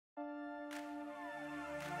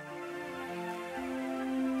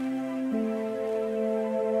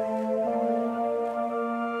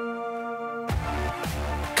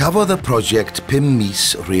Cafodd y prosiect 5 mis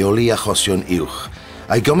reoli achosion uwch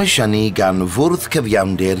a'i gomisiynu gan Fwrdd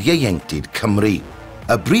Cyfiawnder Ieuenctid Cymru.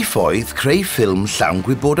 Y briff oedd creu ffilm llawn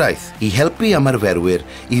gwybodaeth i helpu ymarferwyr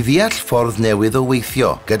i ddeall ffordd newydd o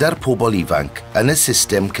weithio gyda'r pobl ifanc yn y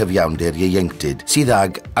system cyfiawnder ieuenctid sydd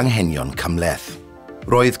ag anghenion cymhleth.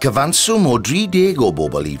 Roedd cyfanswm o 30 o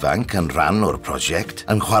bobl ifanc yn rhan o'r prosiect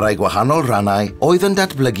yn chwarae gwahanol rannau oedd yn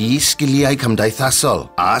datblygu sgiliau cymdeithasol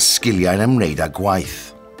a sgiliau'n ymwneud â gwaith.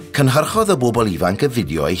 Cynhyrchodd y bobl ifanc y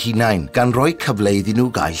fideo eu hunain gan roi cyfle iddyn nhw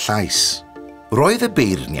gael llais. Roedd y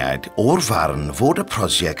beirniad o'r farn fod y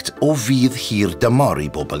prosiect o fydd hir dymor i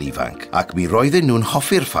bobl ifanc ac mi roedden nhw'n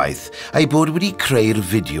hoffi'r ffaith eu bod wedi creu'r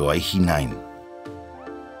fideo eu hunain.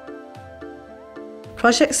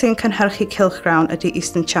 Prosiect sy'n cynhyrchu cylchgrawn ydy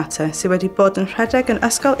Eastern Chatter sydd wedi bod yn rhedeg yn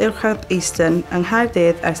Ysgol Uwchradd Eastern yng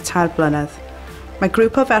Nghaerdydd ers 3 blynedd. Mae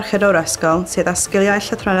grŵp o ferched o'r ysgol sydd â sgiliau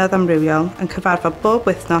llythrennedd amrywiol yn cyfarfod bob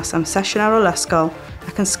wythnos am sesiwn ar ôl ysgol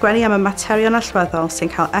ac yn sgwennu am y materion allweddol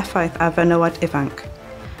sy'n cael effaith ar fenywod ifanc.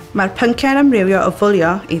 Mae'r pynciau'n amrywio o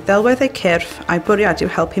fwlio i ddelwedd eu cyrff a'i bwriad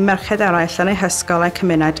yw helpu merched eraill yn eu hysgol a'u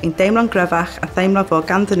cymuned i'n deimlo'n gryfach a theimlo fod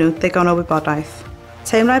ganddyn nhw ddigon o wybodaeth.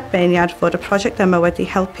 Teimlai'r beirniad fod y prosiect yma wedi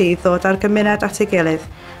helpu i ddod â'r gymuned at ei gilydd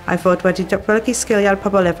a'i fod wedi datblygu sgiliau'r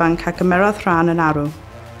pobl ifanc a gymerodd rhan yn arw.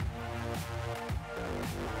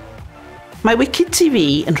 Mae Wiki TV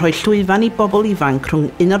yn rhoi llwyfan i bobl ifanc rhwng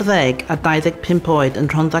 11 a 25 oed yn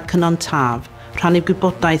Rhondda Cynon Taf, rhannu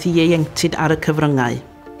gwybodaeth i ieuenctid ar y cyfryngau.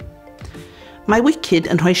 Mae Wikid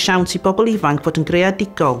yn rhoi siawns i bobl ifanc fod yn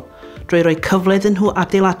greadigol, drwy roi cyfle iddyn nhw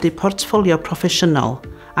adeiladu portffolio proffesiynol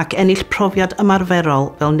ac ennill profiad ymarferol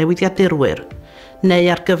fel newyddiadurwyr,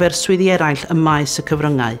 neu ar gyfer swyddi eraill y maes y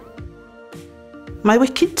cyfryngau. Mae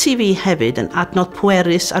Wikid TV hefyd yn adnodd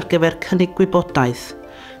pwerus ar gyfer cynnig gwybodaeth,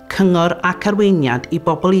 cyngor ac arweiniad i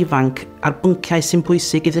bobl ifanc ar bynciau sy'n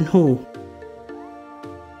bwysig iddyn nhw.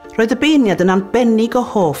 Roedd y beirniad yn arbennig o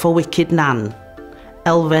hoff o Wikid Nan,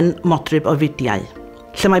 elfen modryb o fidiau,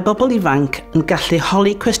 lle mae bobl ifanc yn gallu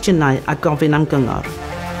holi cwestiynau a gofyn am gyngor.